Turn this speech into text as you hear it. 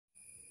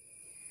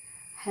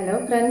Hello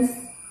friends,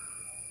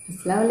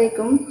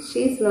 Assalamualaikum.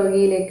 Shee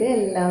svloggയിലേക്ക്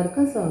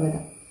എല്ലാവർക്കും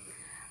സ്വാഗതം.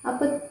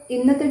 അപ്പോൾ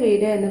ഇന്നത്തെ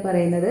വീഡിയോ എന്ന്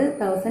പറയുന്നത്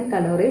 1000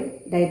 കലോറി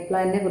ഡയറ്റ്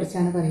പ്ലാനിനെ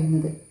കുറിച്ചാണ്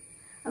പറയുന്നത്.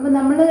 അപ്പോൾ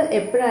നമ്മൾ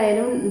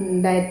എപ്പോഴായാലും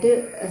ഡയറ്റ്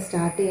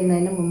സ്റ്റാർട്ട്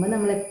ചെയ്യുന്നതിന് മുമ്പ്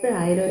നമ്മൾ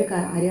എപ്പോഴായാലും ഒരു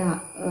കാര്യം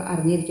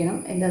അറിഞ്ഞിരിക്കണം.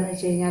 എന്താണെന്ന്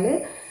വെച്ച് കഴിഞ്ഞാൽ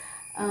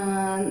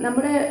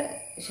നമ്മുടെ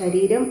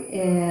ശരീരം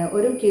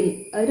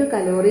ഒരു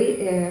കലോറി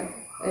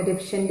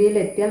ഡെഫിഷ്യൻറ്റിയിൽ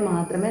എത്തിയാൽ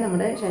മാത്രമേ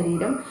നമ്മുടെ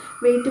ശരീരം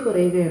വെയിറ്റ്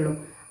കുറയുകയുള്ളൂ.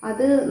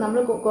 അത് നമ്മൾ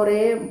കുറേ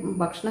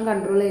ഭക്ഷണം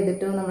കൺട്രോൾ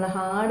ചെയ്തിട്ടോ നമ്മൾ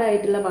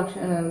ഹാർഡായിട്ടുള്ള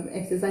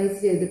എക്സസൈസ്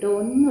ചെയ്തിട്ടോ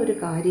ഒന്നും ഒരു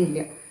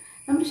കാര്യമില്ല.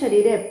 നമ്മുടെ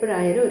ശരീരം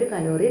എപ്പോഴായാലും ഒരു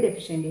കലോറി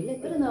ഡെഫിഷ്യൻറ്റിയിൽ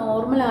ഒരു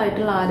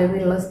നോർമലായിട്ടുള്ള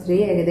ആരോഗ്യമുള്ള സ്ത്രീ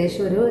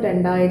ഏകദേശം ഒരു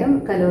 2000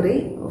 കലോറി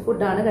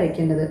ഫുഡാണ്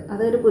കഴിക്കേണ്ടത്.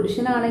 അതൊരു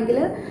പുരുഷനാണെങ്കിൽ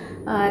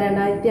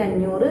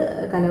 2500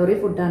 കലോറി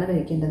ഫുഡാണ്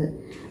കഴിക്കേണ്ടത്.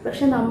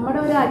 പക്ഷെ നമ്മുടെ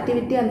ഒരു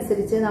ആക്ടിവിറ്റി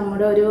അനുസരിച്ച്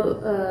നമ്മുടെ ഒരു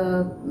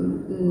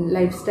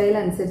ലൈഫ് സ്റ്റൈൽ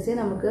അനുസരിച്ച്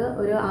നമുക്ക്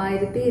ഒരു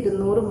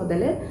 1200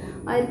 മുതൽ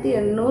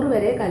 1800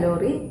 വരെ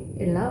കലോറി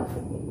ഉള്ള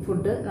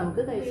ഫുഡ്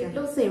നമുക്ക് കഴിക്കാം. വെയിറ്റ്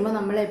ലോസ് ചെയ്യുമ്പോൾ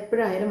നമ്മൾ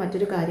എപ്പോഴായാലും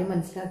മറ്റൊരു കാര്യം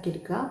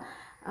മനസ്സിലാക്കിയെടുക്കുക.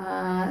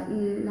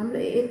 നമ്മൾ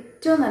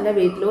ഏറ്റവും നല്ല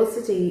വെയിറ്റ് ലോസ്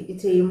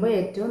ചെയ്യുമ്പോൾ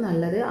ഏറ്റവും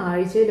നല്ലത്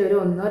ആഴ്ചയിൽ ഒരു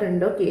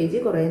 1-2 kg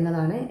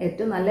കുറയുന്നതാണ്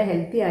ഏറ്റവും നല്ല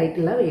ഹെൽത്തി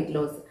ആയിട്ടുള്ള വെയിറ്റ്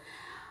ലോസ്.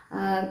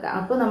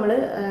 അപ്പോൾ നമ്മൾ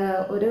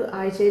ഒരു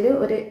ആഴ്ചയിൽ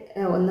ഒരു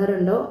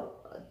 1-2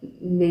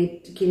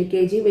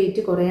 kg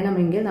വെയിറ്റ്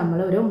കുറയണമെങ്കിൽ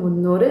നമ്മൾ ഒരു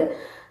 300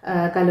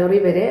 കലോറി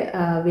വരെ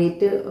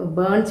വെയിറ്റ്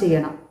ബേൺ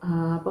ചെയ്യണം.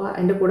 അപ്പോൾ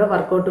അതിൻ്റെ കൂടെ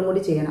വർക്കൗട്ടും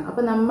കൂടി ചെയ്യണം.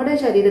 അപ്പോൾ നമ്മുടെ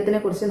ശരീരത്തിനെ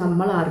കുറിച്ച്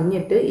നമ്മൾ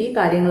അറിഞ്ഞിട്ട് ഈ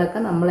കാര്യങ്ങളൊക്കെ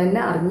നമ്മൾ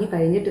തന്നെ അറിഞ്ഞു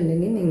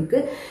കഴിഞ്ഞിട്ടുണ്ടെങ്കിൽ നിങ്ങൾക്ക്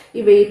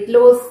ഈ വെയിറ്റ്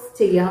ലോസ്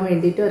ചെയ്യാൻ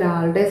വേണ്ടിയിട്ട്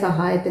ഒരാളുടെ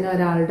സഹായത്തിനോ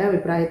ഒരാളുടെ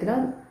അഭിപ്രായത്തിനോ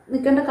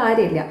നിൽക്കേണ്ട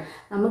കാര്യമില്ല.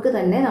 നമുക്ക്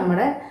തന്നെ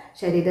നമ്മുടെ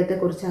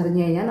ശരീരത്തെക്കുറിച്ച്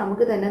അറിഞ്ഞു കഴിഞ്ഞാൽ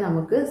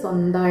നമുക്ക്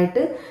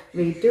സ്വന്തമായിട്ട്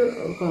വെയിറ്റ്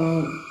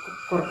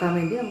കുറക്കാൻ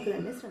വേണ്ടി നമുക്ക്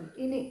തന്നെ ശ്രമിക്കാം.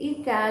 ഇനി ഈ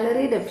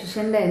കാലറി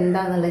ഡെഫിഷ്യൻ്റ്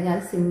എന്താണെന്നുള്ളത്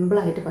ഞാൻ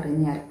സിമ്പിളായിട്ട്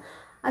പറഞ്ഞുതരാം.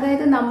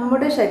 അതായത്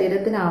നമ്മുടെ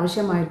ശരീരത്തിന്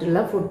ആവശ്യമായിട്ടുള്ള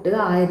ഫുഡ്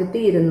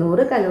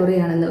 1200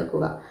 കലോറിയാണെന്ന്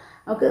വെക്കുക.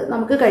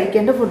 നമുക്ക്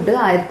കഴിക്കേണ്ട ഫുഡ്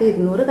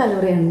 1200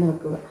 കലോറിയാണെന്ന്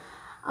വെക്കുക.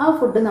 ആ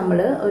ഫുഡ് നമ്മൾ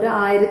ഒരു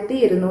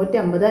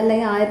 1250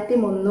 അല്ലെങ്കിൽ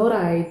 1300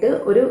 ആയിട്ട്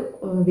ഒരു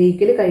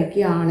വീക്കിൽ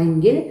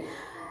കഴിക്കുകയാണെങ്കിൽ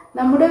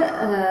നമ്മുടെ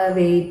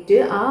വെയിറ്റ്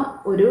ആ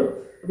ഒരു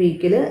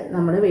വീക്കിൽ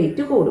നമ്മുടെ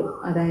വെയിറ്റ് കൂടും.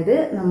 അതായത്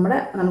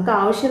നമുക്ക്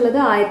ആവശ്യമുള്ളത്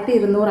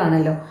 1200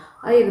 ആണല്ലോ.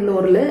 ആ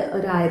 200ൽ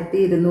ഒരു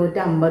 1250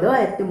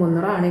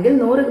 1300 ആണെങ്കിൽ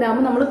 100 ഗ്രാം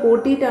നമ്മൾ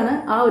കൂട്ടിയിട്ടാണ്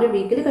ആ ഒരു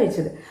വീക്കിൽ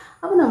കഴിച്ചത്.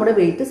 അപ്പോൾ നമ്മുടെ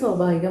വെയിറ്റ്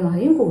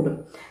സ്വാഭാവികമായും കൂടും.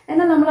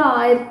 എന്നാൽ നമ്മൾ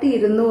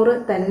 1200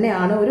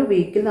 തന്നെയാണ് ഒരു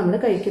വീക്കിൽ നമ്മൾ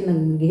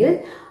കഴിക്കുന്നെങ്കിൽ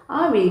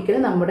ആ വീക്കിൽ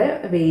നമ്മുടെ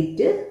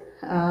വെയിറ്റ്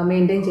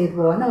മെയിൻറ്റെയിൻ ചെയ്ത്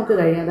പോകാൻ നമുക്ക്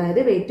കഴിയും.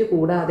 അതായത് വെയിറ്റ്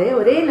കൂടാതെ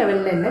ഒരേ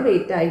ലെവലിൽ തന്നെ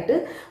വെയിറ്റ് ആയിട്ട്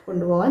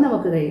കൊണ്ടുപോകാൻ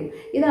നമുക്ക് കഴിയും.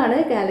 ഇതാണ്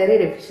കാലറി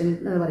ഡെഫിഷ്യൻസി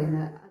എന്ന്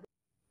പറയുന്നത്.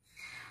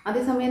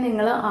 അതേസമയം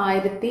നിങ്ങൾ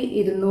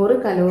 1200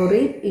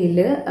 കലോറിയിൽ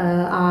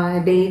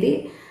ഡെയിലി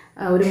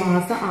ഒരു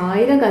മാസം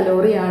 1000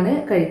 കലോറിയാണ്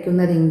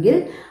കഴിക്കുന്നതെങ്കിൽ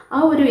ആ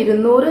ഒരു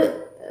 200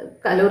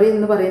 കലോറി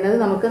എന്ന് പറയുന്നത്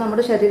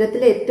നമ്മുടെ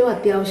ശരീരത്തിൽ ഏറ്റവും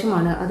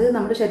അത്യാവശ്യമാണ്. അത്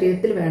നമ്മുടെ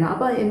ശരീരത്തിൽ വേണം.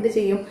 അപ്പോൾ എന്ത്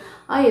ചെയ്യും?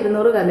 ആ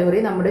 200 കലോറി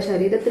നമ്മുടെ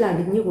ശരീരത്തിൽ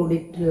അടിഞ്ഞു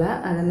കൂടിയിട്ടുള്ള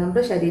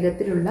നമ്മുടെ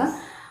ശരീരത്തിലുള്ള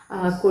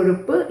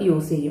കൊഴുപ്പ്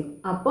യൂസ് ചെയ്യും.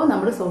 അപ്പോൾ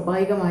നമ്മൾ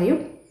സ്വാഭാവികമായും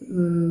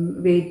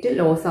വെയിറ്റ്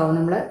ലോസ് ആവും.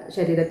 നമ്മുടെ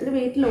ശരീരത്തിൽ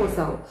വെയിറ്റ് ലോസ്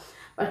ആവും.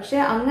 പക്ഷെ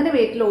അങ്ങനെ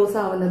വെയിറ്റ് ലോസ്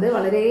ആവുന്നത്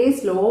വളരെ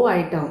സ്ലോ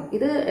ആയിട്ടാവും.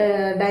 ഇത്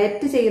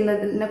ഡയറ്റ്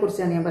ചെയ്യുന്നതിനെ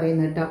കുറിച്ചാണ് ഞാൻ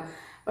പറയുന്നത് കേട്ടോ.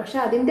 പക്ഷെ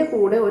അതിൻ്റെ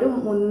കൂടെ ഒരു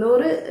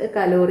 300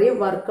 കലോറി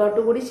വർക്കൗട്ട്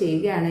കൂടി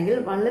ചെയ്യുകയാണെങ്കിൽ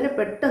വളരെ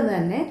പെട്ടെന്ന്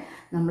തന്നെ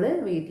നമ്മൾ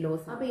വെയിറ്റ്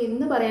ലോസ്. അപ്പോൾ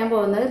ഇന്ന് പറയാൻ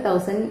പോകുന്നത്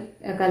 1000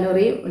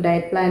 കലോറി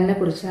ഡയറ്റ് പ്ലാനിനെ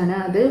കുറിച്ചാണ്.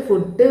 അത്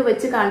ഫുഡ്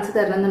വെച്ച് കാണിച്ചു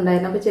തരണം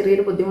എന്നുണ്ടായിരുന്നു. അപ്പോൾ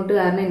ചെറിയൊരു ബുദ്ധിമുട്ട്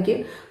കാരണം എനിക്ക്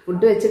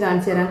ഫുഡ് വെച്ച്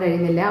കാണിച്ചു തരാൻ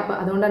കഴിയുന്നില്ല. അപ്പോൾ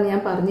അതുകൊണ്ടാണ്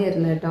ഞാൻ പറഞ്ഞു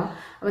തരുന്നത് കേട്ടോ.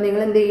 അപ്പോൾ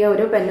നിങ്ങൾ എന്ത് ചെയ്യുക,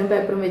 ഓരോ പെന്നും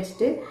പേപ്പറും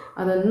വെച്ചിട്ട്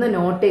അതൊന്ന്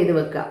നോട്ട് ചെയ്ത്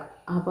വെക്കുക.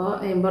 അപ്പോൾ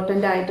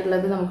ഇമ്പോർട്ടൻ്റ്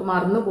ആയിട്ടുള്ളത് നമുക്ക്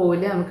മറന്നു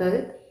പോവില്ല. നമുക്കത്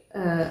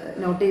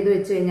നോട്ട് ചെയ്ത്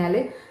വെച്ച് കഴിഞ്ഞാൽ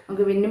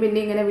നമുക്ക് പിന്നെ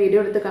ഇങ്ങനെ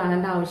വീഡിയോ എടുത്ത്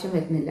കാണേണ്ട ആവശ്യം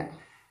വരുന്നില്ല.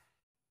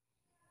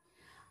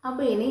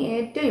 അപ്പോൾ ഇനി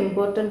ഏറ്റവും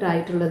ഇമ്പോർട്ടൻ്റ്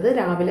ആയിട്ടുള്ളത്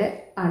രാവിലെ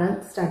ആണ്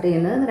സ്റ്റാർട്ട്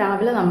ചെയ്യുന്നത്.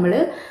 രാവിലെ നമ്മൾ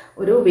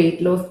ഒരു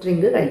വെയിറ്റ് ലോസ്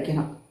ഡ്രിങ്ക്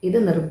കഴിക്കണം. ഇത്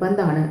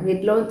നിർബന്ധമാണ്.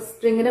 വെയിറ്റ് ലോസ്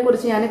ഡ്രിങ്കിനെ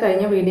കുറിച്ച് ഞാൻ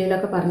കഴിഞ്ഞ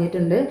വീഡിയോയിലൊക്കെ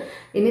പറഞ്ഞിട്ടുണ്ട്.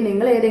 ഇനി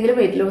നിങ്ങൾ ഏതെങ്കിലും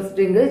വെയിറ്റ് ലോസ്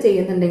ഡ്രിങ്ക്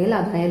ചെയ്യുന്നുണ്ടെങ്കിൽ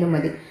അതായാലും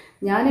മതി.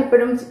 ഞാൻ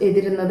എപ്പോഴും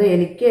ചെയ്തിരുന്നത്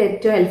എനിക്ക്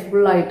ഏറ്റവും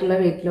ഹെൽപ്ഫുൾ ആയിട്ടുള്ള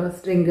വെയിറ്റ്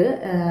ലോസ് ഡ്രിങ്ക്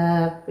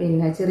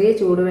ചെറിയ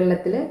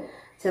ചൂടുവെള്ളത്തിൽ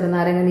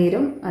ചെറുനാരങ്ങ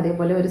നീരും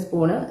അതേപോലെ ഒരു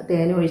സ്പൂണ്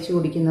തേനും ഒഴിച്ച്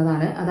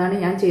കുടിക്കുന്നതാണ്. അതാണ്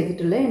ഞാൻ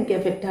ചെയ്തിട്ടുള്ളത്. എനിക്ക്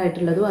എഫക്റ്റ്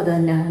ആയിട്ടുള്ളതും അത്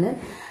തന്നെയാണ്.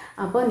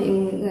 അപ്പോൾ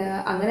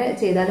അങ്ങനെ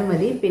ചെയ്താലും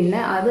മതി. പിന്നെ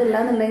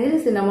അതല്ലാന്നുണ്ടെങ്കിൽ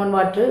സിനമോൺ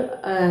വാട്ടർ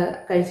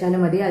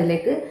കഴിച്ചാലും മതി.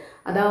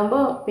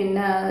 അതാവുമ്പോൾ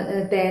പിന്നെ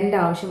തേനിൻ്റെ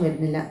ആവശ്യം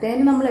വരുന്നില്ല. തേൻ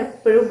നമ്മൾ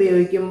എപ്പോഴും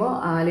ഉപയോഗിക്കുമ്പോൾ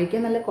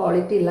ആലോചിക്കുക, നല്ല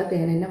ക്വാളിറ്റി ഉള്ള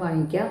തേൻ തന്നെ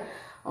വാങ്ങിക്കുക.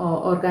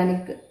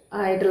 ഓർഗാനിക്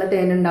ആയിട്ടുള്ള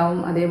തേനുണ്ടാവും.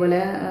 അതേപോലെ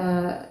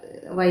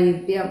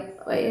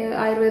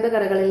ആയുർവേദ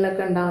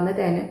കടകളിലൊക്കെ ഉണ്ടാകുന്ന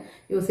തേൻ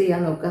യൂസ്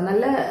ചെയ്യാൻ നോക്കുക.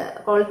 നല്ല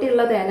ക്വാളിറ്റി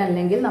ഉള്ള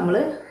തേനല്ലെങ്കിൽ നമ്മൾ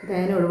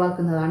തേൻ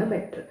ഒഴിവാക്കുന്നതാണ്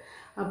ബെറ്റർ.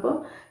 അപ്പോൾ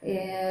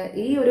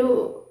ഈ ഒരു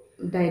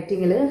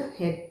ഡയറ്റിങ്ങിൽ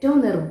ഏറ്റവും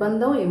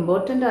നിർബന്ധവും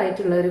ഇമ്പോർട്ടൻ്റ്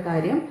ആയിട്ടുള്ള ഒരു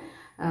കാര്യം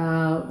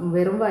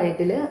വെറും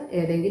വയറ്റിൽ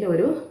ഏതെങ്കിലും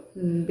ഒരു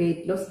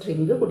വെയിറ്റ് ലോസ്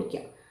ഡ്രിങ്ക്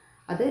കുടിക്കുക.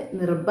 അത്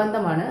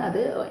നിർബന്ധമാണ്. അത്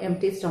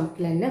എംപ്റ്റി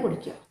സ്റ്റൊമക്കിൽ തന്നെ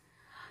കുടിക്കുക.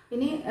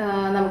 ഇനി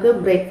നമുക്ക്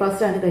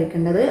ബ്രേക്ക്ഫാസ്റ്റ് ആണ്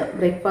കഴിക്കേണ്ടത്.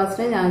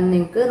 ബ്രേക്ക്ഫാസ്റ്റിന് ഞാൻ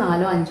നിങ്ങൾക്ക്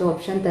 4-5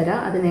 ഓപ്ഷൻ തരാം.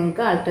 അത്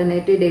നിങ്ങൾക്ക്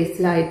ആൾട്ടർനേറ്റീവ്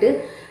ഡേയ്സിലായിട്ട്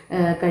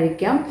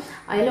കഴിക്കാം.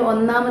 അതിൽ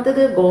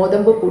ഒന്നാമത്തേത്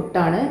ഗോതമ്പ്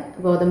പുട്ടാണ്.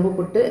 ഗോതമ്പ്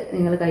പുട്ട്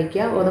നിങ്ങൾ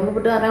കഴിക്കുക. ഗോതമ്പ്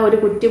പുട്ട് എന്ന് പറഞ്ഞാൽ ഒരു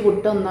കുറ്റി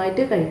പുട്ട്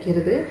ഒന്നായിട്ട്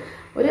കഴിക്കരുത്.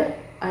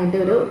 അതിൻ്റെ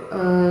ഒരു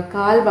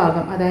കാൽ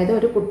ഭാഗം, അതായത്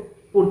ഒരു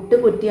പുട്ട്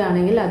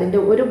കുറ്റിയാണെങ്കിൽ അതിൻ്റെ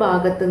ഒരു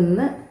ഭാഗത്ത്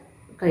നിന്ന്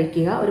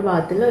കഴിക്കുക. ഒരു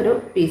ഭാഗത്തിൽ ഒരു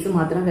പീസ്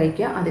മാത്രം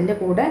കഴിക്കുക. അതിൻ്റെ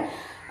കൂടെ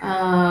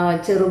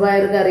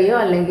ചെറുപയർ കറിയോ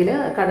അല്ലെങ്കിൽ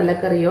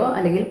കടലക്കറിയോ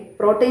അല്ലെങ്കിൽ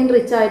പ്രോട്ടീൻ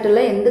റിച്ച് ആയിട്ടുള്ള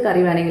എന്ത്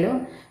കറി വേണമെങ്കിലും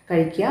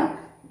കഴിക്കുക.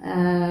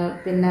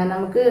 പിന്നെ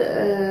നമുക്ക്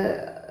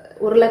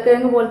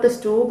ഉരുളക്കിഴങ്ങ് പോലത്തെ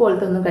സ്റ്റൂ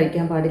പോലത്തെ ഒന്നും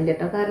കഴിക്കാൻ പാടില്ല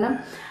കേട്ടോ. കാരണം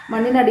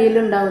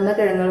മണ്ണിനടിയിലുണ്ടാകുന്ന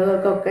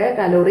കിഴങ്ങുകൾക്കൊക്കെ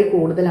കലോറി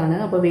കൂടുതലാണ്.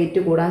 അപ്പോൾ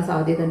വെയിറ്റ് കൂടാൻ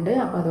സാധ്യതയുണ്ട്.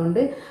 അപ്പോൾ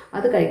അതുകൊണ്ട്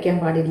അത് കഴിക്കാൻ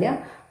പാടില്ല.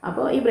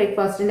 അപ്പോൾ ഈ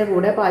ബ്രേക്ക്ഫാസ്റ്റിൻ്റെ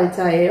കൂടെ പാൽ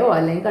ചായയോ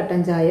അല്ലെങ്കിൽ കട്ടൻ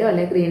ചായയോ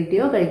അല്ലെങ്കിൽ ഗ്രീൻ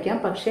ടീയോ കഴിക്കാം.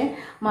 പക്ഷേ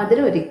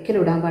മധുരം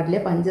ഒരിക്കലും ഇടാൻ പാടില്ല.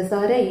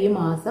 പഞ്ചസാര ഈ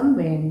മാസം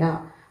വേണ്ട.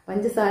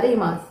 പഞ്ചസാര ഈ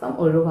മാസം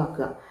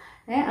ഒഴിവാക്കുക.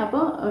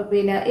 അപ്പോൾ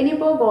പിന്നെ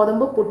ഇനിയിപ്പോൾ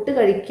ഗോതമ്പ് പുട്ട്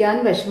കഴിക്കാൻ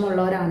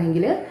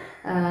വിഷമമുള്ളവരാണെങ്കിൽ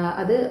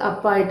അത്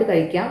അപ്പമായിട്ട്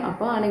കഴിക്കാം.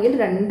 അപ്പം ആണെങ്കിൽ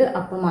 2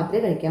 അപ്പം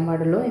മാത്രമേ കഴിക്കാൻ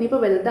പാടുള്ളൂ.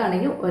 ഇനിയിപ്പോൾ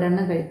വലുതാണെങ്കിൽ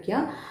ഒരെണ്ണം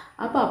കഴിക്കുക.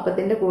 അപ്പോൾ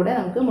അപ്പത്തിൻ്റെ കൂടെ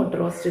നമുക്ക് മുട്ട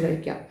റോസ്റ്റ്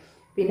കഴിക്കാം.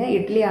 പിന്നെ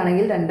ഇഡ്ഡലി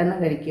ആണെങ്കിൽ 2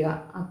 കഴിക്കുക.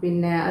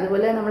 പിന്നെ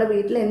അതുപോലെ നമ്മുടെ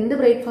വീട്ടിൽ എന്ത്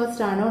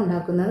ബ്രേക്ക്ഫാസ്റ്റ് ആണോ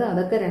ഉണ്ടാക്കുന്നത്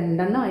അതൊക്കെ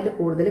 2 അതിൽ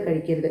കൂടുതൽ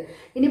കഴിക്കരുത്.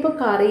 ഇനിയിപ്പോൾ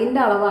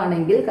കറീൻ്റെ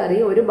അളവാണെങ്കിൽ കറി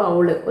ഒരു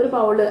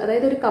ബൗള്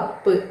അതായത് ഒരു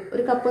കപ്പ്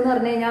എന്ന്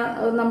പറഞ്ഞു കഴിഞ്ഞാൽ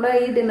നമ്മുടെ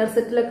ഈ ഡിന്നർ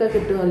സെറ്റിലൊക്കെ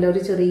കിട്ടുമല്ലോ,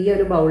 ഒരു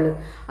ചെറിയൊരു ബൗള്.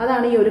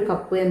 അതാണ് ഈ ഒരു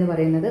കപ്പ് എന്ന്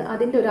പറയുന്നത്.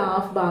 അതിൻ്റെ ഒരു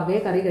ഹാഫ്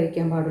ഭാഗമേ കറി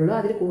കഴിക്കാൻ പാടുള്ളൂ.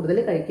 അതിൽ കൂടുതൽ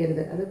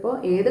കഴിക്കരുത്. അതിപ്പോൾ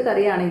ഏത്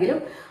കറിയാണെങ്കിലും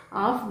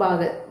ഹാഫ്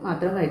ഭാഗം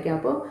മാത്രം കഴിക്കാം.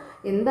 അപ്പോൾ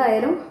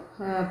എന്തായാലും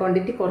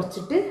ക്വാണ്ടിറ്റി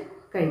കുറച്ചിട്ട്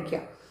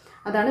കഴിക്കാം.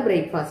 അതാണ്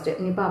ബ്രേക്ക്ഫാസ്റ്റ്.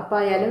 ഇനിയിപ്പോൾ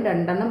അപ്പായാലും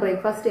 2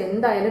 ബ്രേക്ക്ഫാസ്റ്റ്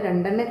എന്തായാലും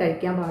 2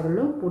 കഴിക്കാൻ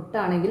പാടുള്ളൂ.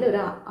 പുട്ടാണെങ്കിൽ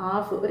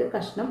ഒരു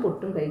കഷ്ണം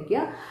പുട്ടും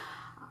കഴിക്കുക.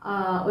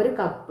 ഒരു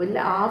കപ്പിൽ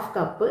ഹാഫ്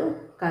കപ്പ്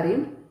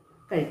കറിയും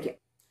കഴിക്കുക.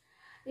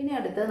 ഇനി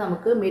അടുത്തത്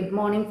നമുക്ക് മിഡ്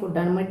മോർണിംഗ്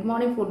ഫുഡാണ്. മിഡ്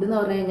മോർണിംഗ് ഫുഡ് എന്ന്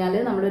പറഞ്ഞു കഴിഞ്ഞാൽ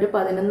നമ്മളൊരു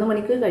 11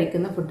 മണിക്ക്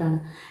കഴിക്കുന്ന ഫുഡാണ്.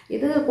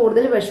 ഇത്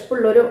കൂടുതൽ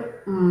വിശപ്പുള്ളൊരു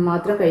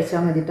മാത്രം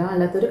കഴിച്ചാൽ മതി കേട്ടോ.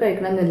 അല്ലാത്തൊരു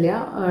കഴിക്കണമെന്നില്ല.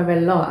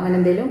 വെള്ളമോ അങ്ങനെ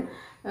എന്തെങ്കിലും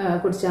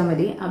കുടിച്ചാൽ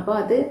മതി. അപ്പോൾ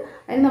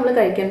അതിന് നമ്മൾ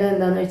കഴിക്കേണ്ടത്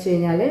എന്താണെന്ന് വെച്ച്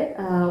കഴിഞ്ഞാൽ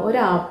ഒരു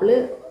ആപ്പിള്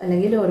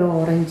അല്ലെങ്കിൽ ഒരു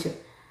ഓറഞ്ച്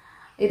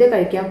ഇത്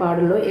കഴിക്കാൻ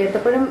പാടുള്ളൂ.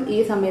 ഏത്തപ്പഴം ഈ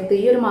സമയത്ത്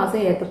ഈ ഒരു മാസം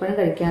ഏത്തപ്പഴം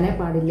കഴിക്കാനേ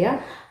പാടില്ല.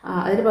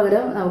 അതിന്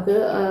പകരം നമുക്ക്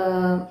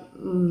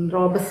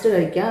റോബസ്റ്റ്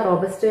കഴിക്കാം.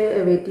 റോബസ്റ്റ്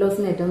വെയിറ്റ്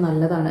ലോസിന് ഏറ്റവും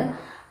നല്ലതാണ്.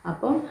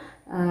 അപ്പം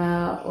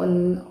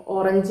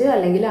ഓറഞ്ച്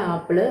അല്ലെങ്കിൽ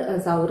ആപ്പിള്,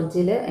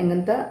 സൗർജില്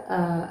അങ്ങനത്തെ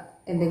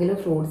എന്തെങ്കിലും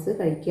ഫ്രൂട്ട്സ്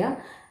കഴിക്കുക.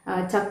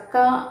 ചക്ക,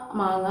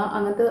 മാങ്ങ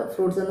അങ്ങനത്തെ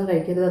ഫ്രൂട്ട്സ് ഒന്നും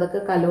കഴിക്കരുത്. അതൊക്കെ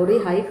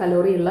ഹൈ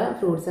കലോറി ഉള്ള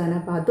ഫ്രൂട്ട്സാണ്.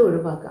 അപ്പോൾ അത്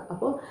ഒഴിവാക്കുക.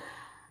 അപ്പോൾ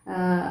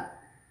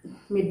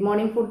മിഡ്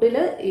മോർണിംഗ് ഫുഡിൽ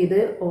ഇത്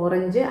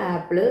ഓറഞ്ച്,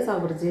 ആപ്പിള്,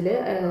 സൗർജില്,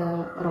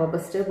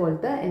 റോബസ്റ്റ്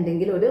പോലത്തെ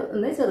എന്തെങ്കിലും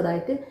ഒന്ന്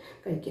ചെറുതായിട്ട്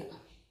കഴിക്കാം.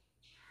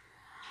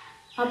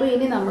 അപ്പോൾ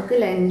ഇനി നമുക്ക്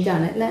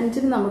ലഞ്ചാണ്.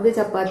 ലഞ്ചിന് നമുക്ക്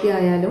ചപ്പാത്തി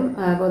ആയാലും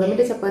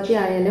ഗോതമ്പിൻ്റെ ചപ്പാത്തി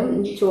ആയാലും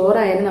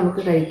ചോറായാലും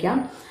നമുക്ക് കഴിക്കാം.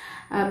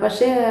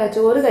 പക്ഷേ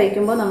ചോറ്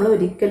കഴിക്കുമ്പോൾ നമ്മൾ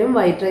ഒരിക്കലും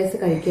വൈറ്റ് റൈസ്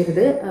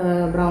കഴിക്കരുത്.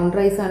 ബ്രൗൺ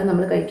റൈസാണ്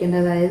നമ്മൾ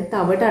കഴിക്കേണ്ടത്. അതായത്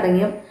തവിട്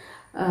അടങ്ങിയ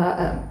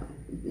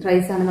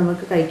റൈസാണ്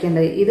നമുക്ക്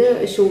കഴിക്കേണ്ടത്. ഇത്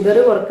ഷുഗർ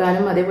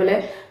കുറക്കാനും അതേപോലെ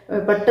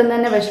പെട്ടെന്ന്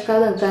തന്നെ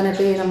വിശക്കാതെ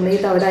നിൽക്കാനൊക്കെ നമ്മൾ ഈ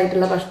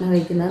തവിടായിട്ടുള്ള ഭക്ഷണം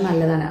കഴിക്കുന്നത്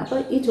നല്ലതാണ്.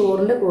 അപ്പോൾ ഈ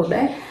ചോറിൻ്റെ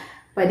കൂടെ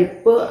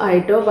പരിപ്പ്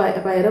ആയിട്ടോ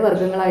പയറ്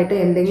വർഗ്ഗങ്ങളായിട്ടോ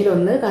എന്തെങ്കിലും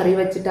ഒന്ന് കറി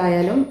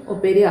വെച്ചിട്ടായാലും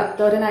ഉപ്പേരി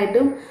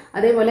തോരനായിട്ടും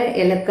അതേപോലെ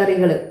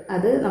ഇലക്കറികൾ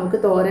അത് നമുക്ക്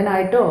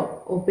തോരനായിട്ടോ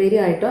ഉപ്പേരി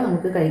ആയിട്ടോ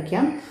നമുക്ക്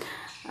കഴിക്കാം.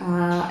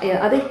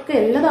 അതൊക്കെ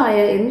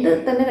എന്ത്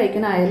തന്നെ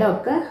കഴിക്കാനായാലും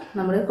ഒക്കെ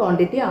നമ്മൾ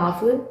ക്വാണ്ടിറ്റി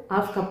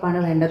ഹാഫ് കപ്പാണ്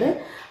വേണ്ടത്.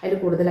 അതിൽ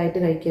കൂടുതലായിട്ട്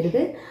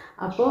കഴിക്കരുത്.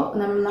 അപ്പോൾ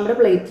നമ്മുടെ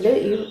പ്ലേറ്റിൽ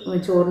ഈ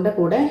ചോറിൻ്റെ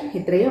കൂടെ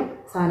ഇത്രയും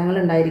സാധനങ്ങൾ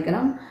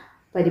ഉണ്ടായിരിക്കണം.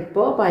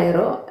 പരിപ്പോ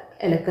പയറോ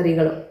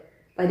ഇലക്കറികളോ,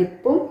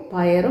 പരിപ്പും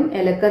പയറും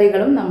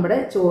ഇലക്കറികളും നമ്മുടെ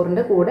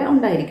ചോറിൻ്റെ കൂടെ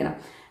ഉണ്ടായിരിക്കണം.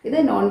 ഇത്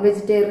നോൺ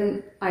വെജിറ്റേറിയൻ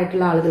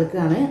ആയിട്ടുള്ള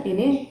ആളുകൾക്കാണ്.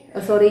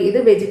 ഇത്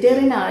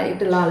വെജിറ്റേറിയൻ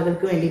ആയിട്ടുള്ള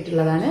ആളുകൾക്ക്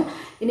വേണ്ടിയിട്ടുള്ളതാണ്.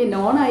 ഇനി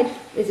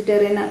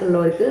വെജിറ്റേറിയൻ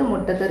ഉള്ളവർക്ക്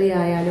മുട്ടക്കറി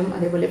ആയാലും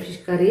അതേപോലെ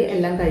ഫിഷ് കറി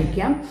എല്ലാം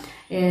കഴിക്കാം.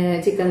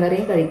 ചിക്കൻ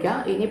കറിയും കഴിക്കാം.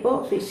 ഇനിയിപ്പോൾ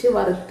ഫിഷ്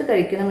വറുത്ത്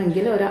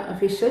കഴിക്കണമെങ്കിൽ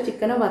ഫിഷോ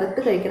ചിക്കനോ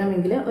വറുത്ത്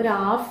കഴിക്കണമെങ്കിൽ ഒരു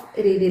ഹാഫ്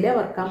രീതിയിലേ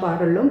വറുക്കാൻ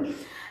പാടുള്ളൂ.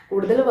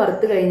 കൂടുതൽ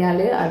വറുത്ത് കഴിഞ്ഞാൽ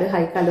അത്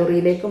ഹൈ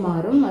കലോറിയിലേക്ക്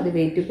മാറും. അത്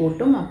വെയിറ്റ്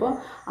കൂട്ടും.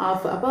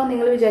 അപ്പോൾ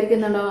നിങ്ങൾ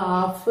വിചാരിക്കുന്നുണ്ടോ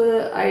ഹാഫ്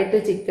ആയിട്ട്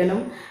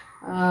ചിക്കനും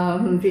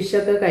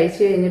ഫിഷൊക്കെ കഴിച്ച്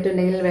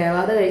കഴിഞ്ഞിട്ടുണ്ടെങ്കിൽ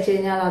വേവാതെ കഴിച്ച്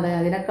കഴിഞ്ഞാൽ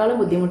അതിനേക്കാളും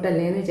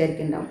ബുദ്ധിമുട്ടല്ലേ എന്ന്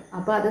വിചാരിക്കുന്നുണ്ടാവും.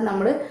 അപ്പോൾ അത്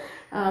നമ്മൾ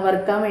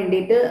വറുക്കാൻ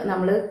വേണ്ടിയിട്ട്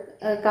നമ്മൾ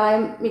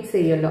കായം മിക്സ്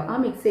ചെയ്യുമല്ലോ. ആ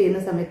മിക്സ് ചെയ്യുന്ന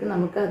സമയത്ത്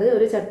നമുക്കത്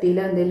ഒരു ചട്ടിയിൽ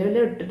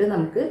എന്തെങ്കിലും ഇട്ടിട്ട്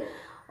നമുക്ക്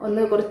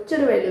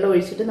കുറച്ചൊരു വെള്ളം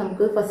ഒഴിച്ചിട്ട്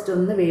നമുക്ക് ഫസ്റ്റ്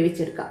ഒന്ന്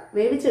വേവിച്ചെടുക്കാം.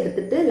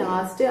 വേവിച്ചെടുത്തിട്ട്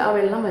ലാസ്റ്റ് ആ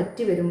വെള്ളം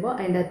വറ്റി വരുമ്പോൾ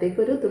അതിൻ്റെ അകത്തേക്ക്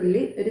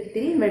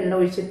ഒരിത്തിരി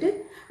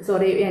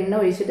എണ്ണ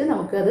ഒഴിച്ചിട്ട്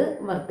നമുക്കത്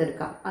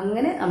വറുത്തെടുക്കാം.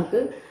 അങ്ങനെ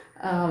നമുക്ക്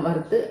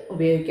വറുത്ത്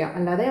ഉപയോഗിക്കാം.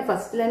 അല്ലാതെ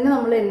ഫസ്റ്റിൽ തന്നെ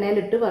നമ്മൾ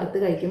എണ്ണയിലിട്ട് വറുത്ത്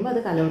കഴിക്കുമ്പോൾ അത്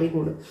കലോറി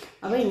കൂടും.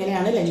 അപ്പോൾ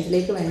ഇങ്ങനെയാണ്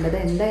ലഞ്ചിലേക്ക് വേണ്ടത്.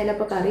 എന്തായാലും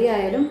ഇപ്പോൾ കറി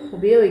ആയാലും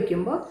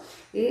ഉപയോഗിക്കുമ്പോൾ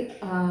ഈ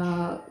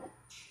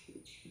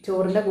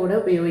ചോറിൻ്റെ കൂടെ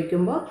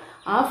ഉപയോഗിക്കുമ്പോൾ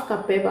ഹാഫ്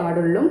കപ്പേ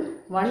പാടുള്ളൂ.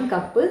 1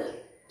 കപ്പ്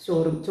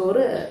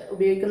ചോറ്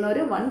ഉപയോഗിക്കുന്നവർ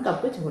 1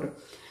 കപ്പ് ചോറ്.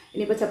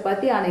 ഇനിയിപ്പോൾ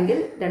ചപ്പാത്തി ആണെങ്കിൽ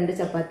 2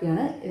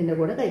 ചപ്പാത്തിയാണ് ഇതിൻ്റെ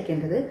കൂടെ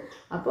കഴിക്കേണ്ടത്.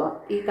 അപ്പോൾ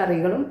ഈ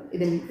കറികളും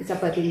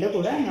ചപ്പാത്തിൻ്റെ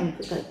കൂടെ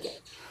നമുക്ക് കഴിക്കാം.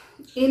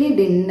 ഇനി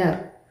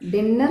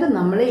ഡിന്നർ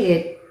നമ്മൾ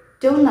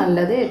ഏറ്റവും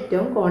നല്ലത്,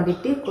 ഏറ്റവും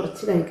ക്വാണ്ടിറ്റി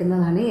കുറച്ച്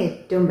കഴിക്കുന്നതാണ്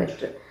ഏറ്റവും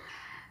ബെറ്റർ.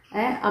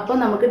 അപ്പോൾ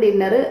നമുക്ക്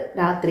ഡിന്നർ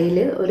രാത്രിയിൽ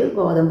ഒരു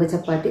ഗോതമ്പ്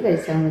ചപ്പാത്തി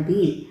കഴിച്ചാൽ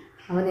മതി.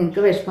 അപ്പോൾ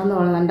നിങ്ങൾക്ക് വിഷമം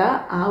തോന്നണ്ട,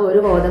 ആ ഒരു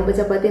ഗോതമ്പ്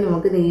ചപ്പാത്തി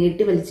നമുക്ക്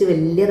നീട്ടി വലിച്ച്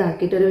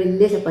വലിയതാക്കിയിട്ട് ഒരു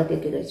വലിയ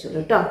ചപ്പാത്തിയൊക്കെ കഴിച്ചോളൂ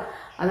കേട്ടോ.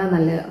 അതാണ്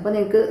നല്ലത്. അപ്പോൾ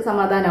നിങ്ങൾക്ക്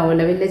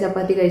സമാധാനമാവുമല്ലോ, വലിയ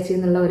ചപ്പാത്തി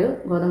കഴിച്ചെന്നുള്ള ഒരു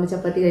ഗോതമ്പ്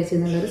ചപ്പാത്തി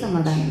കഴിച്ചെന്നുള്ളൊരു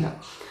സമാധാനം ഉണ്ടാവും.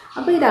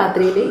 അപ്പോൾ ഈ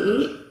രാത്രിയിൽ ഈ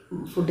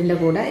ഫുഡിൻ്റെ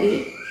കൂടെ ഈ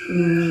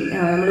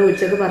നമ്മൾ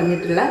ഉച്ചക്ക്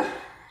പറഞ്ഞിട്ടുള്ള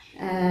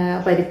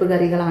പരിപ്പ്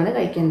കറികളാണ്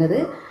കഴിക്കേണ്ടത്.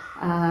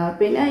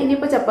 പിന്നെ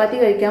ഇനിയിപ്പോൾ ചപ്പാത്തി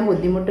കഴിക്കാൻ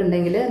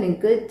ബുദ്ധിമുട്ടുണ്ടെങ്കിൽ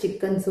നിങ്ങൾക്ക്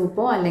ചിക്കൻ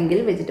സൂപ്പോ അല്ലെങ്കിൽ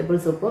വെജിറ്റബിൾ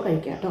സൂപ്പോ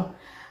കഴിക്കാം കേട്ടോ.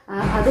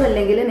 അതും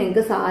അല്ലെങ്കിൽ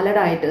നിങ്ങൾക്ക് സാലഡ്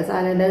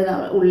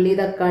ഉള്ളി,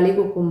 തക്കാളി,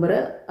 കുക്കുംബർ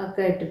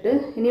ഒക്കെ ഇട്ടിട്ട്,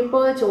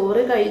 ഇനിയിപ്പോൾ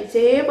ചോറ്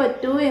കഴിച്ചേ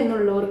പറ്റൂ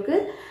എന്നുള്ളവർക്ക്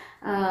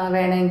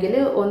വേണമെങ്കിൽ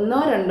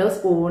 1-2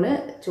 സ്പൂണ്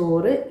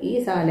ചോറ് ഈ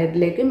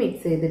സാലഡിലേക്ക്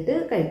മിക്സ് ചെയ്തിട്ട്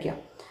കഴിക്കാം.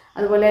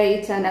 അതുപോലെ ഈ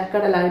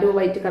ചനക്കടല, ഒരു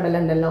വൈറ്റ് കടല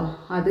ഉണ്ടല്ലോ,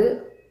 അത്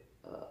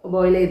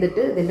ബോയിൽ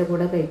ചെയ്തിട്ട് ഇതിൻ്റെ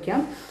കൂടെ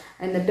കഴിക്കാം.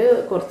 എന്നിട്ട്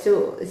കുറച്ച്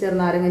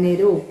ചെറുനാരങ്ങ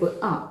നീര്,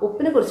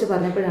 ഉപ്പിനെ കുറിച്ച്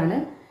പറഞ്ഞപ്പോഴാണ്,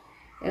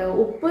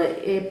 ഉപ്പ്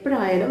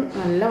എപ്പോഴായാലും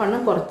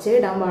നല്ലവണ്ണം കുറച്ചേ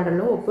ഇടാൻ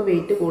പാടുള്ളൂ. ഉപ്പ്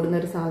വെയിറ്റ്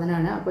കൂടുന്നൊരു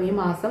സാധനമാണ്. അപ്പോൾ ഈ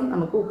മാസം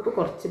നമുക്ക് ഉപ്പ്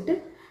കുറച്ചിട്ട്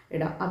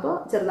ഇടാം. അപ്പോൾ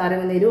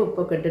ചെറുനാരങ്ങ നീര്,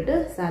 ഉപ്പൊക്കെ ഇട്ടിട്ട്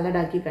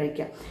സാലഡാക്കി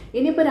കഴിക്കാം.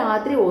 ഇനിയിപ്പോൾ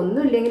രാത്രി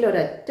ഒന്നുമില്ലെങ്കിൽ ഒരു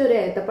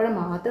ഏത്തപ്പഴം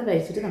മാത്രം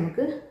കഴിച്ചിട്ട്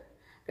നമുക്ക്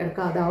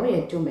കിടക്കാം. അതാവും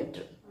ഏറ്റവും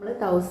ബെറ്റർ. നമ്മൾ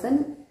 1000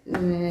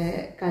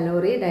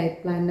 കലോറി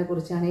ഡയറ്റ് പ്ലാനിനെ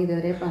കുറിച്ചാണ്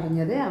ഇതുവരെ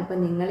പറഞ്ഞത്. അപ്പം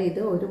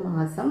നിങ്ങളിത് ഒരു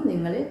മാസം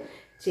നിങ്ങൾ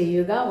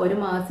ചെയ്യുക. ഒരു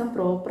മാസം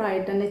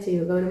പ്രോപ്പറായിട്ട് തന്നെ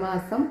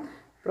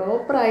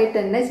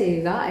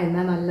ചെയ്യുക.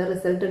 എന്നാൽ നല്ല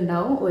റിസൾട്ട്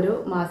ഉണ്ടാവും. ഒരു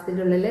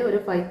മാസത്തിൻ്റെ ഉള്ളിൽ ഒരു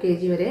 5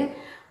 kg വരെ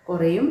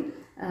കുറയും.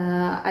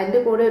 അതിൻ്റെ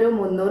കൂടെ ഒരു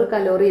 300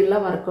 കലോറി ഉള്ള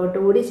വർക്കൗട്ട്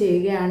കൂടി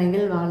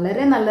ചെയ്യുകയാണെങ്കിൽ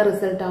വളരെ നല്ല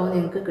റിസൾട്ടാവും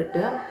നിങ്ങൾക്ക്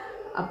കിട്ടുക.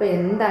 അപ്പോൾ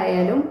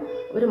എന്തായാലും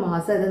ഒരു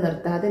മാസം ഇത്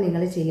നിർത്താതെ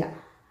നിങ്ങൾ ചെയ്യാം.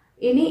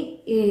 ഇനി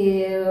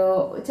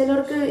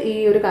ചിലർക്ക് ഈ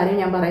ഒരു കാര്യം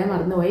ഞാൻ പറയാൻ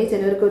മറന്നുപോയി.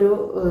 ചിലർക്കൊരു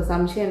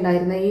സംശയം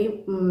ഉണ്ടായിരുന്ന, ഈ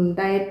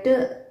ഡയറ്റ്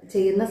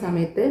ചെയ്യുന്ന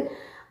സമയത്ത്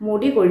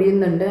മുടി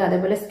കൊഴിയുന്നുണ്ട്,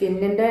 അതേപോലെ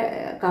സ്കിന്നിൻ്റെ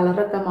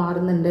കളറൊക്കെ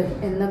മാറുന്നുണ്ട്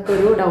എന്നൊക്കെ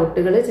ഒരു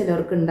ഡൗട്ടുകൾ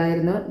ചിലർക്ക്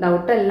ഉണ്ടായിരുന്നു.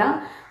 ഡൗട്ടല്ല,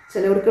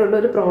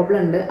 ചിലവർക്കുള്ളൊരു പ്രോബ്ലം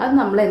ഉണ്ട്. അത്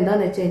നമ്മൾ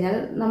എന്താണെന്ന് വെച്ച് കഴിഞ്ഞാൽ,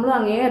 നമ്മൾ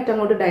അങ്ങേയറ്റം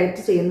കൊണ്ട്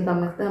ഡയറ്റ് ചെയ്യുന്ന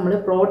സമയത്ത് നമ്മൾ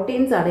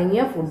പ്രോട്ടീൻസ്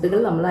അടങ്ങിയ ഫുഡുകൾ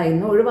നമ്മൾ അതിൽ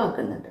നിന്ന്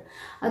ഒഴിവാക്കുന്നുണ്ട്.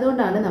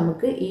 അതുകൊണ്ടാണ്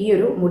നമുക്ക് ഈ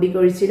ഒരു മുടി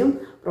കൊഴിച്ചിലും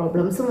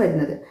പ്രോബ്ലംസും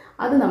വരുന്നത്.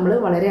 അത് നമ്മൾ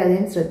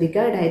വളരെയധികം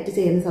ശ്രദ്ധിക്കുക. ഡയറ്റ്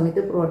ചെയ്യുന്ന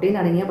സമയത്ത് പ്രോട്ടീൻ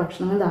അടങ്ങിയ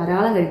ഭക്ഷണങ്ങൾ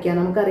ധാരാളം കഴിക്കുക.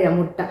 നമുക്കറിയാം,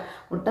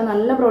 മുട്ട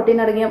നല്ല പ്രോട്ടീൻ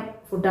അടങ്ങിയ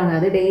ഫുഡാണ്.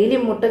 അത് ഡെയിലി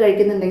മുട്ട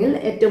കഴിക്കുന്നുണ്ടെങ്കിൽ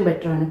ഏറ്റവും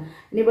ബെറ്ററാണ്.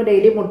 ഇനിയിപ്പോൾ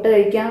ഡെയിലി മുട്ട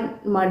കഴിക്കാൻ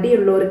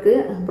മടിയുള്ളവർക്ക്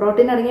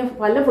പ്രോട്ടീൻ അടങ്ങിയ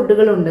പല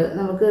ഫുഡുകളുണ്ട്.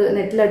 നമുക്ക്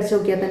നെറ്റിൽ അടിച്ചു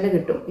നോക്കിയാൽ തന്നെ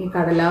കിട്ടും. ഈ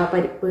കടല,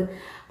 പരിപ്പ്,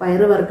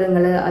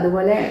 പയറുവർഗ്ഗങ്ങൾ,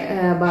 അതുപോലെ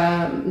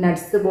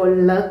നട്ട്സ്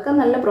പോലുള്ളതൊക്കെ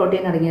നല്ല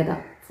പ്രോട്ടീൻ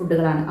അടങ്ങിയതാണ്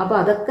ഫുഡുകളാണ്. അപ്പോൾ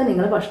അതൊക്കെ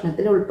നിങ്ങൾ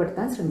ഭക്ഷണത്തിൽ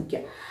ഉൾപ്പെടുത്താൻ ശ്രമിക്കുക.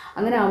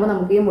 അങ്ങനെ ആകുമ്പോൾ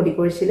നമുക്ക് ഈ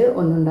മുടിക്കൊഴിച്ചിൽ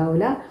ഒന്നും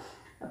ഉണ്ടാവില്ല.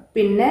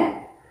 പിന്നെ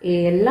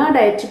എല്ലാ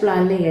ഡയറ്റ്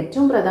പ്ലാനിലും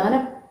ഏറ്റവും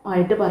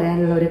പ്രധാനമായിട്ട്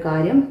പറയാനുള്ള ഒരു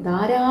കാര്യം,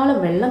 ധാരാളം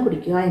വെള്ളം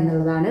കുടിക്കുക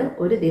എന്നുള്ളതാണ്.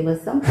 ഒരു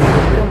ദിവസം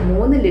ഒരു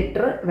 3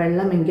 ലിറ്റർ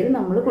വെള്ളമെങ്കിലും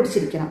നമ്മൾ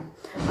കുടിച്ചിരിക്കണം.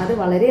 അത്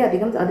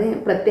വളരെയധികം, അത്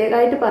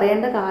പ്രത്യേകമായിട്ട്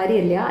പറയേണ്ട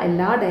കാര്യമില്ല,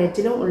 എല്ലാ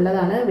ഡയറ്റിലും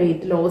ഉള്ളതാണ്.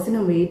 വെയിറ്റ്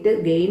ലോസിനും വെയിറ്റ്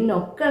ഗെയിനിനും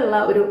ഒക്കെ ഉള്ള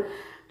ഒരു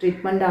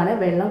ട്രീറ്റ്മെൻറ്റാണ്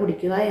വെള്ളം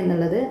കുടിക്കുക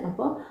എന്നുള്ളത്.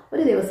 അപ്പോൾ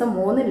ഒരു ദിവസം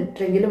 3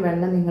 ലിറ്ററെങ്കിലും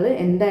വെള്ളം നിങ്ങൾ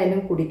എന്തായാലും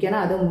കുടിക്കണം.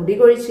 അത് മുടി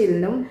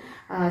കൊഴിച്ചിലിനും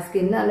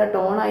സ്കിന്ന് നല്ല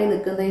ടോണായി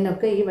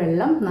നിൽക്കുന്നതിനൊക്കെ ഈ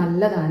വെള്ളം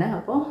നല്ലതാണ്.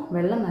 അപ്പോൾ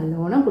വെള്ളം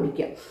നല്ലോണം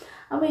കുടിക്കുക.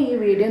 അപ്പോൾ ഈ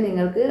വീഡിയോ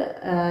നിങ്ങൾക്ക്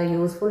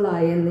യൂസ്ഫുൾ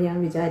ആയെന്ന് ഞാൻ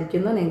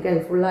വിചാരിക്കുന്നു, നിങ്ങൾക്ക്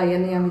ഹെൽപ്ഫുൾ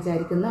ആയെന്ന് ഞാൻ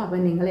വിചാരിക്കുന്നു. അപ്പോൾ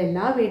നിങ്ങൾ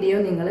എല്ലാ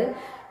വീഡിയോയും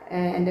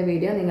എൻ്റെ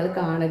വീഡിയോ നിങ്ങൾ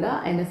കാണുക,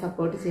 എന്നെ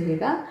സപ്പോർട്ട്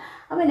ചെയ്യുക.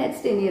 അപ്പോൾ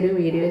നെക്സ്റ്റ് ഇനിയൊരു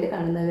വീഡിയോയിൽ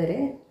കാണുന്നത് വരെ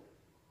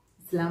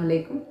അസ്സലാമു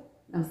അലൈക്കും,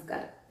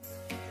 നമസ്കാരം.